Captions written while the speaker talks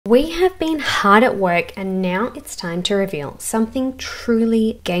We have been hard at work and now it's time to reveal something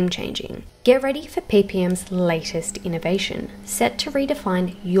truly game-changing. Get ready for PPM's latest innovation, set to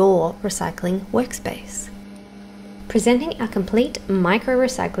redefine your recycling workspace. Presenting our complete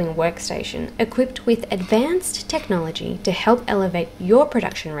micro-recycling workstation equipped with advanced technology to help elevate your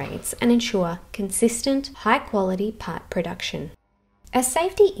production rates and ensure consistent, high-quality part production. As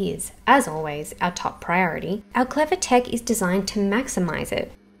safety is, as always, our top priority, our clever tech is designed to maximize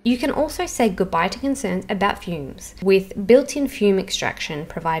it. You can also say goodbye to concerns about fumes, with built-in fume extraction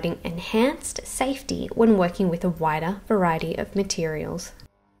providing enhanced safety when working with a wider variety of materials.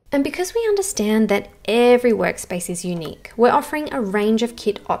 And because we understand that every workspace is unique, we're offering a range of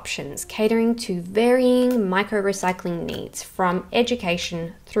kit options catering to varying micro-recycling needs from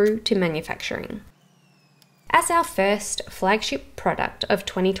education through to manufacturing. As our first flagship product of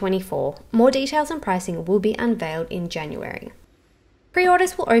 2024, more details and pricing will be unveiled in January.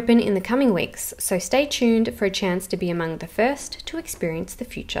 Pre-orders will open in the coming weeks, so stay tuned for a chance to be among the first to experience the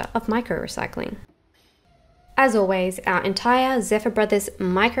future of micro-recycling. As always, our entire Zephyr Brothers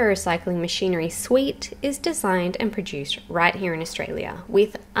micro-recycling machinery suite is designed and produced right here in Australia,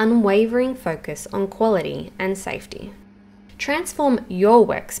 with unwavering focus on quality and safety. Transform your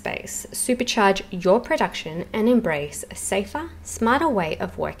workspace, supercharge your production, and embrace a safer, smarter way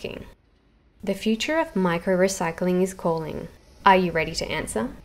of working. The future of micro-recycling is calling. Are you ready to answer?